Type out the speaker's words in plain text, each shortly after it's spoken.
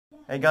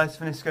Hey guys,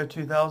 Finisco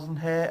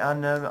 2000 here,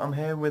 and I'm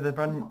here with a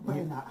brand new...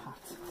 Wearing that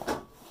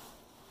hat.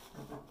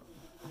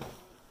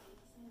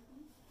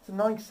 It's a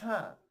nice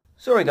hat.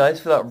 Sorry guys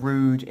for that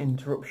rude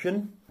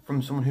interruption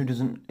from someone who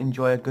doesn't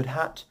enjoy a good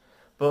hat,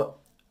 but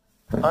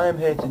I am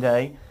here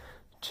today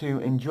to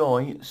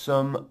enjoy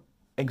some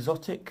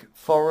exotic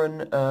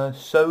foreign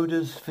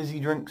sodas, fizzy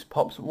drinks,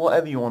 pops,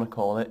 whatever you want to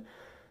call it.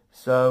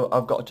 So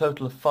I've got a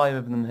total of 5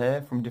 of them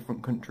here from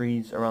different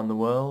countries around the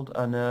world,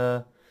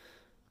 and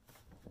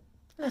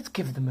let's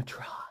give them a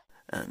try.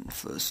 And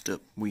first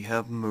up we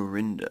have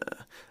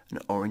Mirinda, an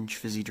orange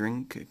fizzy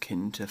drink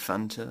akin to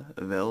Fanta,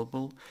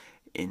 available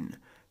in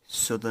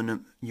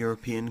southern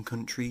European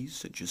countries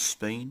such as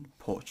Spain,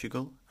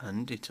 Portugal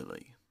and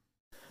Italy.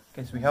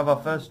 Okay, so we have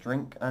our first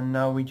drink and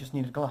now we just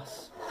need a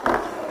glass.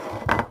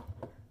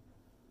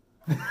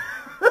 Let's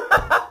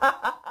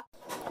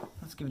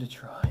give it a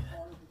try then.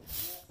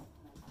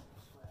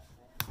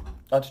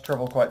 I had to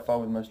travel quite far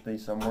with most of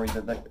these, so I'm worried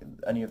that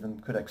any of them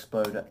could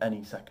explode at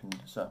any second,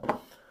 so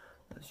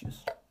let's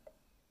just...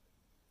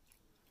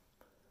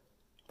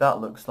 That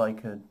looks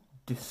like a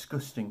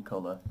disgusting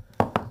colour.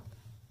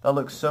 That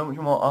looks so much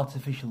more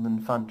artificial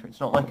than Fanta. It's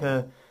not like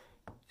a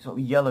sort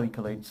of yellowy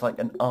colour, it's like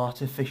an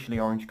artificially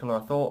orange colour.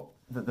 I thought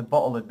that the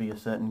bottle would be a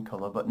certain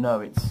colour, but no,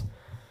 it's...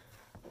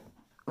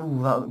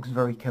 Ooh, that looks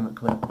very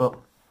chemically, but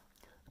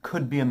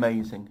could be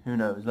amazing. Who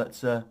knows?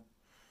 Let's...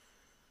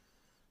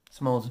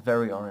 Smells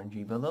very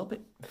orangey, but a little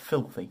bit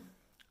filthy.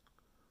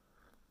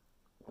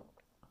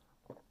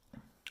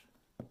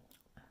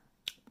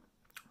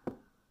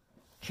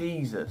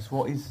 Jesus,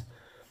 what is...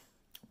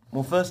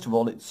 Well, first of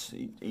all, it's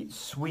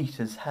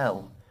sweet as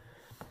hell.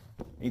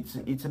 It's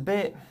a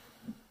bit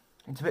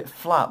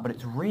flat, but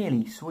it's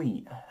really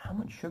sweet. How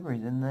much sugar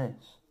is in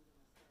this?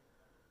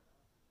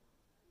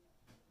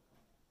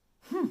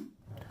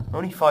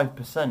 Only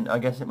 5%. I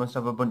guess it must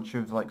have a bunch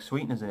of like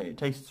sweeteners in it. It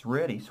tastes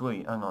really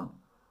sweet. Hang on.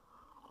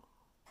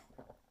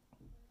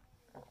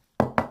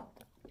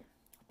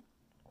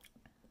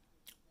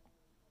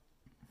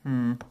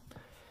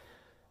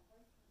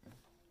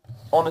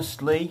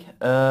 Honestly,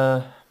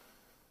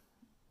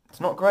 it's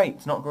not great.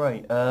 It's not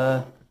great.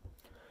 I'm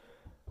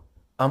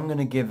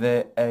gonna give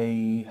it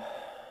a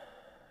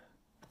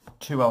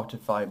 2 out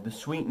of 5. The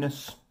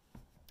sweetness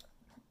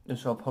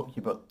just sort of hook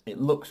you, but it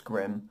looks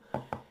grim.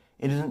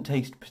 It doesn't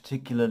taste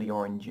particularly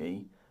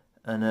orangey,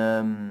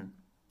 and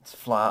it's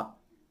flat.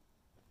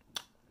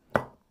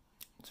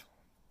 It's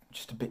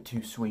just a bit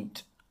too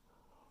sweet.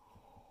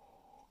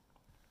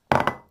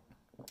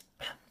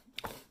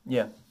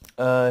 Yeah,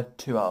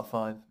 2 out of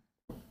 5.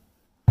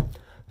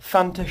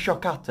 Fanta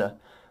Choccata,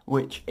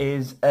 which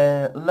is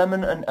a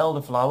lemon and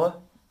elderflower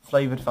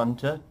flavoured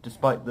Fanta,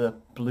 despite the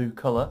blue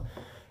colour.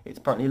 It's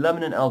apparently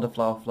lemon and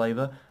elderflower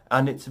flavour,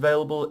 and it's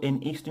available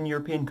in Eastern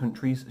European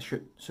countries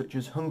such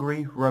as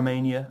Hungary,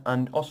 Romania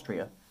and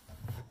Austria.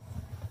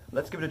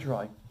 Let's give it a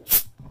try.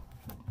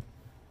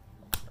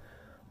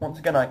 Once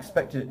again, I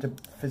expected it to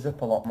fizz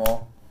up a lot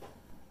more.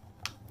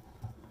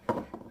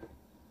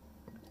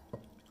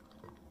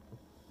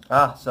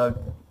 So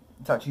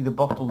it's actually the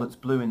bottle that's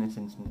blue in this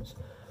instance.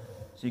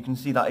 So you can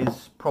see that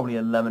is probably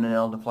a lemon and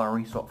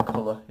elderflowery sort of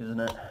colour, isn't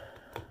it?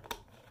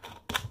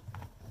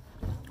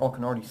 Oh, I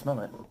can already smell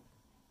it.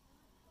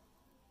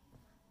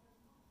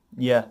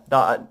 Yeah,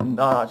 that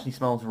actually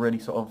smells really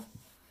sort of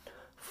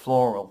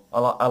floral.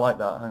 I like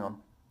that. Hang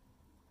on.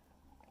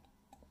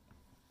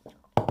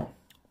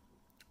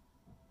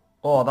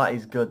 Oh, that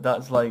is good.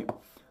 That's like...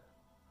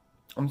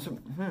 Other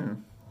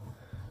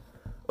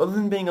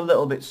than being a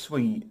little bit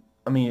sweet,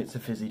 I mean, it's a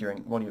fizzy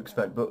drink, what do you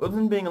expect? But other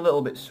than being a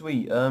little bit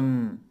sweet,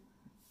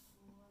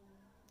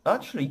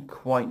 actually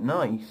quite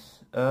nice.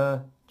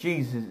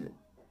 Jesus,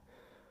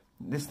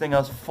 this thing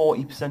has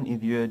 40%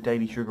 of your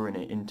daily sugar in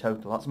it in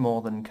total. That's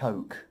more than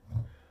Coke.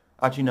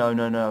 Actually,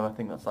 no, I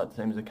think that's like the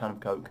same as a can of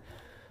Coke.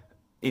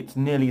 It's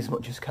nearly as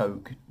much as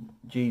Coke.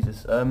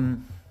 Jesus,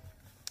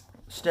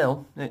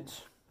 still,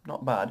 it's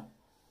not bad.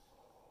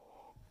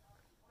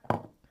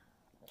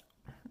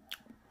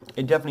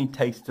 It definitely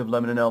tastes of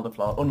lemon and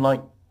elderflower,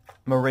 unlike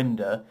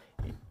Mirinda,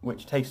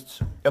 which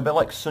tastes a bit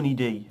like Sunny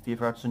D. If you've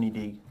ever had Sunny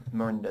D,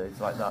 Mirinda is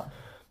like that.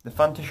 The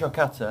Fanta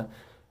Choccata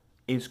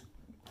is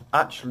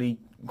actually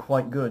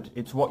quite good.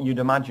 It's what you'd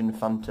imagine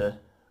Fanta,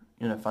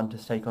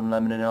 Fanta's take on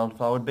lemon and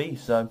elderflower would be,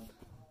 so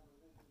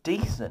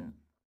decent.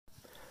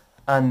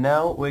 And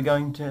now we're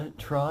going to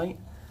try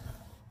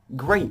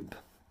grape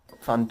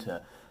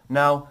Fanta.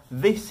 Now,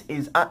 this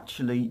is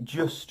actually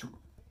just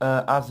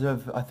as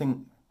of, I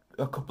think,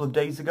 a couple of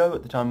days ago,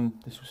 at the time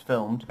this was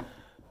filmed,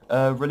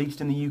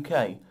 released in the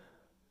UK.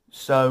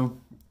 So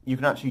you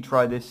can actually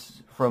try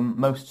this from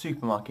most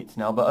supermarkets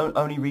now, but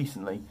only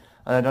recently.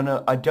 And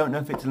I don't know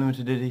if it's a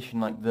limited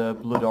edition like the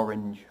blood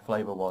orange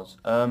flavour was,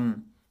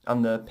 and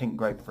the pink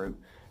grapefruit.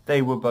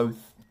 They were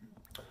both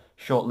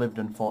short-lived,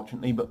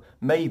 unfortunately, but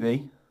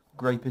maybe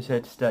grape is here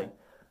to stay.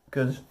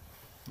 Because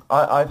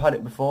I've had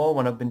it before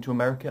when I've been to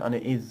America, and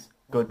it is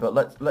good. But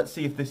let's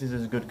see if this is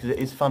as good, because it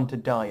is Fanta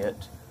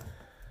Diet,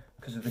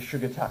 because of the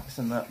sugar tax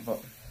and that.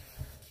 But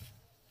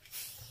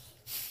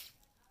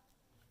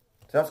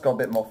So that's got a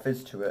bit more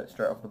fizz to it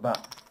straight off the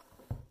bat.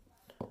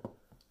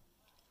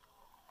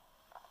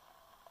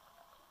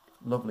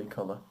 Lovely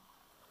colour.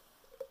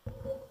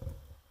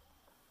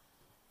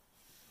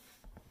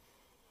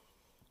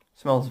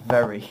 Smells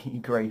very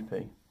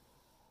grapey.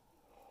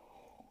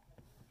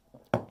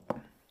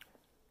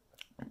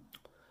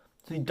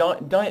 See,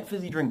 diet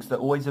fizzy drinks, they're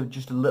always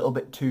just a little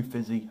bit too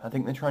fizzy. I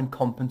think they try and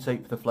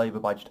compensate for the flavour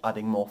by just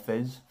adding more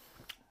fizz.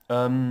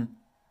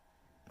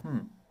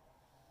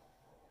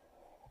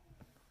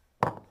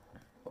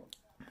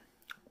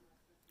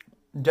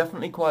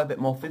 Definitely quite a bit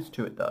more fizz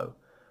to it though.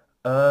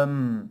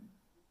 I'm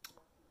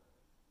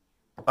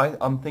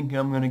thinking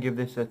I'm going to give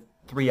this a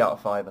 3 out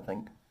of 5, I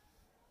think.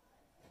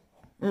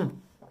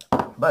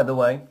 By the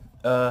way,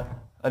 I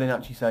didn't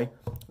actually say,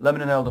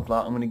 lemon and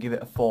elderflower, I'm going to give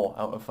it a 4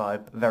 out of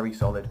 5. Very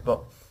solid,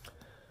 but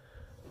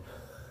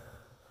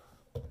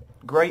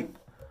grape,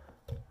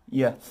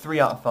 yeah, 3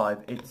 out of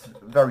 5. It's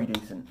very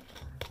decent.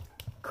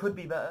 Could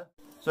be better.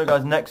 So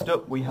guys, next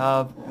up we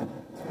have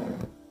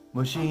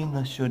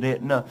machine, should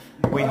it? No.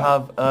 We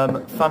have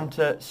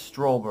Fanta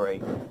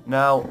Strawberry.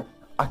 Now,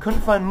 I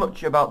couldn't find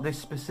much about this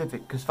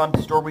specific, because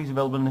Fanta Strawberry is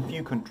available in a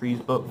few countries,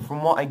 but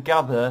from what I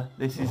gather,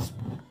 this is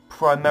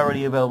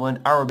primarily available in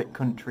Arabic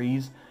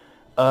countries.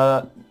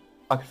 I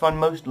could find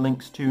most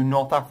links to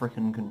North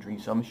African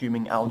countries, so I'm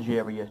assuming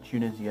Algeria,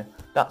 Tunisia,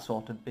 that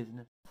sort of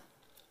business.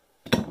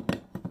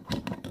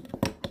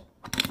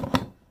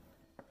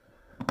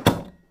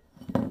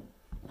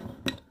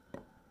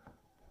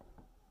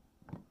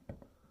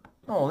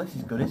 Oh, this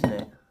is good, isn't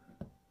it?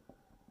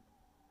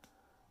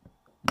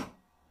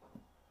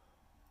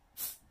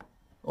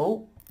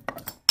 Oh.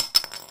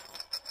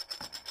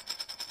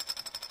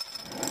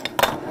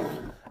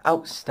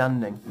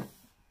 Outstanding.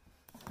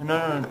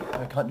 No,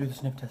 I can't do the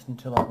sniff test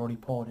until I've already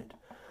poured it.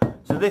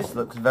 So this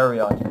looks very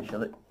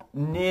artificial. It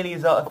nearly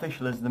as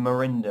artificial as the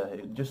Mirinda.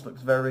 It just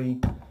looks very...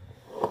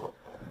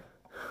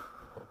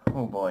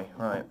 Oh boy,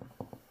 right.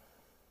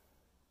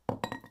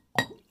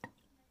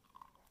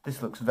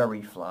 This looks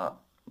very flat.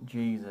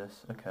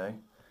 Jesus, okay.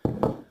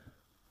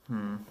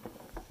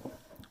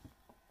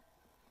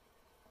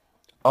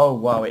 Oh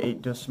wow,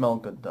 it does smell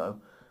good though.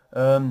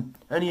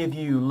 Any of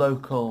you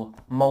local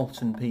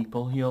Malton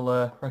people,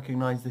 you'll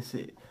recognise this.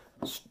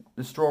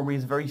 The strawberry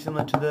is very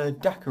similar to the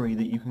daiquiri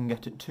that you can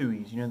get at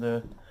Tooheys, you know,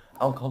 the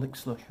alcoholic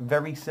slush.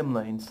 Very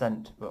similar in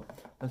scent, but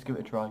let's give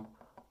it a try.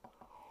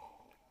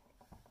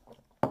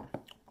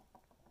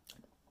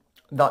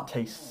 That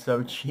tastes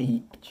so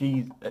cheap.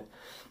 Jeez.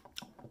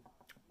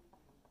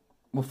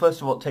 Well,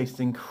 first of all, it tastes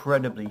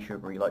incredibly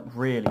sugary, like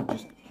really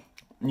just...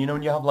 You know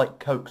when you have like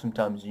Coke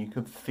sometimes and you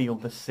can feel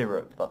the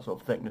syrup, that sort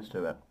of thickness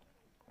to it.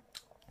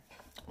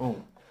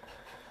 Oh.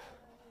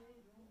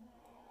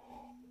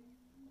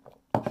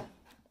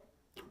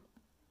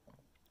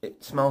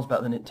 It smells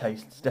better than it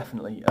tastes,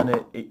 definitely,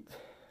 and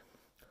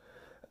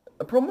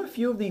a problem a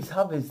few of these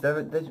have is they're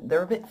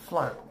a bit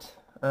flat.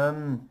 I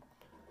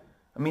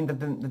mean they've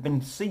been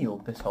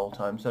sealed this whole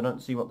time, so I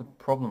don't see what the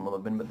problem will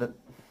have been. But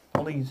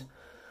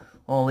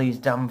all these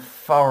damn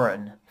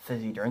foreign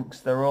fizzy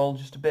drinks, they're all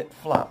just a bit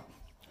flat.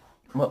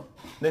 Well,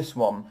 this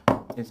one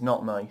is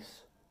not nice.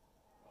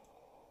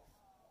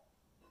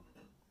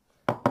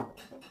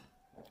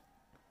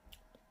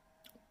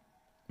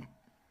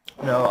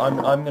 No,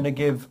 I'm gonna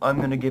give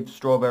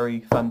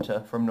Strawberry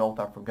Fanta from North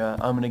Africa.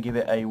 I'm gonna give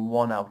it a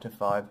 1 out of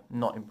 5.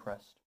 Not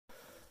impressed.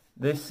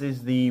 This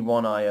is the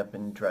one I have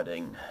been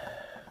dreading,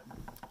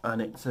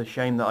 and it's a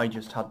shame that I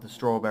just had the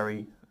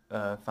Strawberry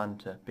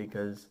Fanta,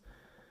 because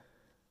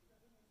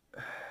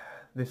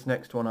this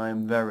next one I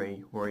am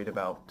very worried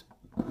about.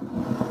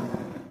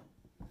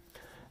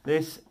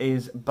 This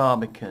is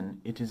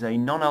Barbican. It is a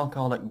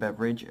non-alcoholic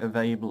beverage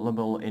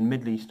available in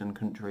Middle Eastern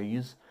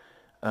countries.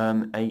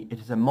 It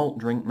is a malt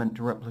drink meant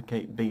to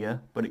replicate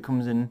beer, but it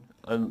comes in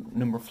a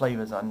number of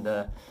flavours, and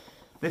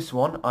this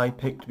one I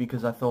picked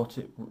because I thought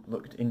it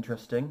looked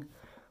interesting,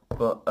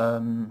 but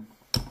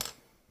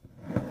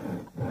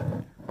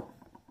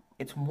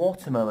it's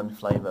watermelon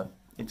flavour.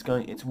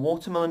 It's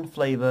watermelon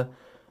flavour,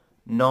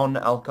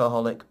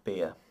 non-alcoholic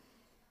beer.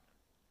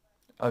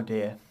 Oh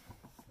dear.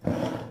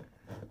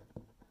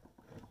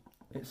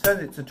 It says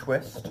it's a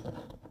twist,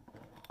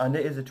 and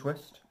it is a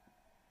twist.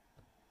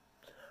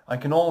 I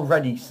can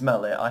already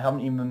smell it. I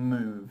haven't even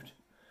moved.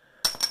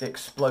 It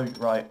explodes,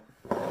 right.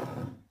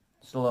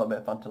 Still a little bit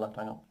of Fanta left,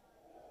 hang on.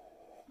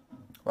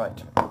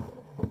 Right.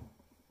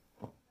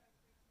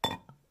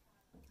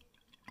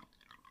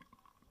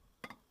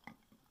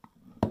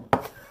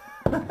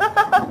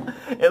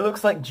 It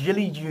looks like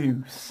Jilly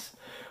Juice.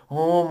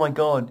 Oh my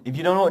god. If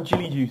you don't know what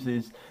Jilly Juice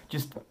is,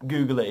 just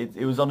Google it.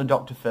 It was on a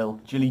Dr.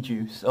 Phil. Jilly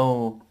Juice.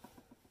 Oh.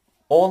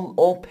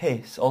 Or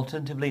piss.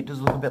 Alternatively, it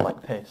does look a bit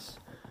like piss.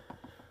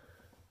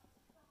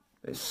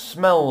 It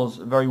smells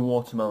very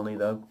watermelony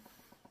though.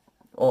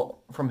 Oh,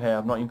 from here,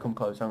 I've not even come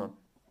close, hang on.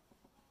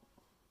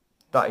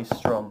 That is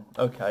strong.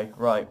 Okay,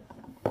 right.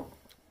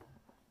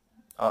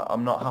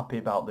 I'm not happy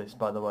about this,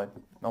 by the way.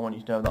 I want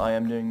you to know that I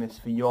am doing this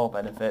for your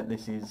benefit.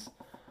 This is...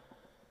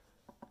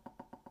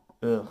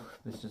 Ugh,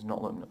 this does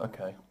not look...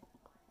 okay.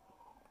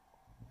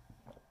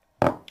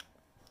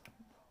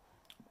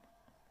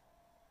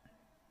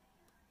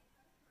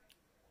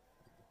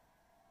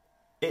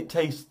 It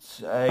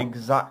tastes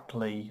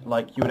exactly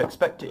like you would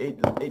expect it.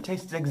 It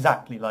tastes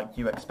exactly like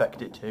you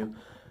expect it to.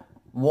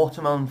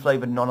 Watermelon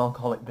flavoured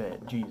non-alcoholic beer.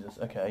 Jesus,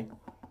 okay.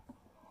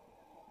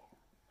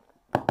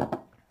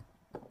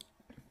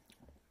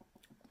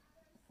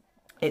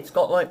 It's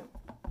got like...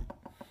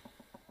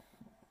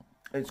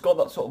 it's got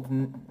that sort of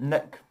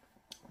neck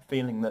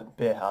feeling that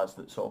beer has,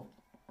 that sort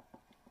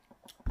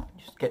of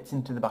just gets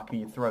into the back of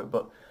your throat,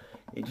 but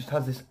it just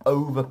has this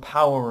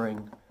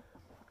overpowering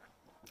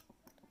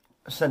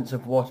sense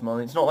of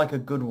watermelon. It's not like a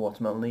good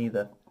watermelon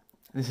either.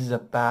 This is a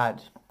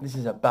bad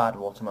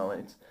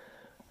watermelon. It's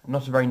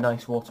not a very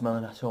nice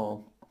watermelon at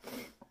all.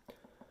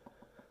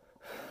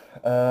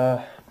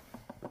 Right,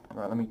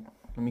 let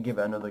me give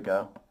it another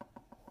go.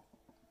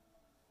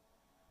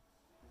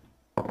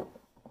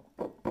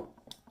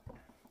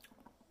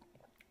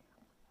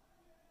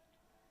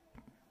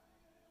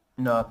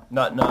 No,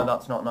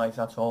 that's not nice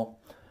at all.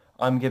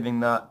 I'm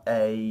giving that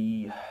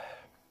a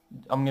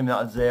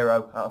 0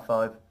 out of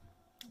 5.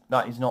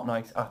 That is not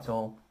nice at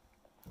all.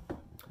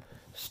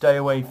 Stay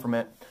away from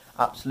it.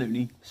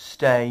 Absolutely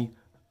stay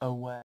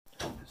away.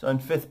 So in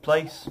 5th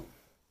place,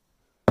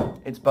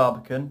 it's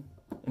Barbican.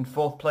 In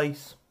 4th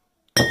place,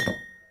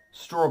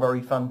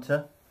 Strawberry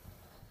Fanta.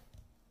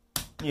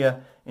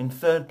 Yeah. In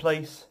 3rd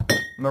place,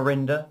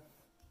 Mirinda.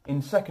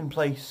 In 2nd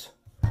place,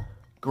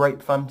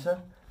 Grape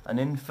Fanta. And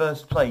in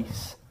 1st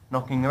place,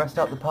 knocking the rest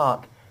out the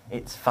park,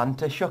 it's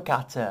Fanta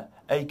Chocata,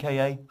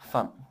 aka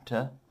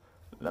Fanta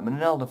Lemon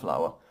and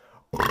Elderflower.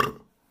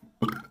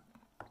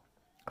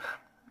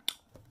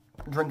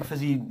 Drink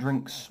fizzy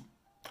drinks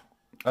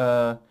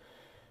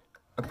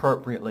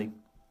appropriately,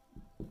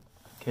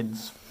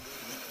 kids.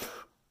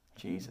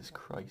 Jesus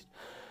Christ.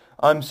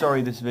 I'm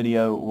sorry this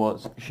video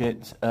was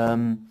shit. I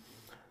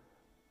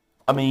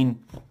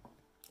mean,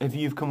 if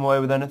you've come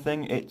away with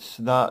anything, it's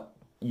that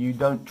you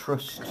don't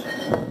trust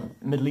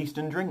Middle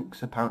Eastern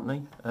drinks,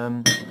 apparently.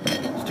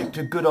 Stick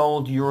to good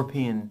old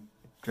European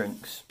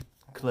drinks,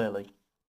 clearly.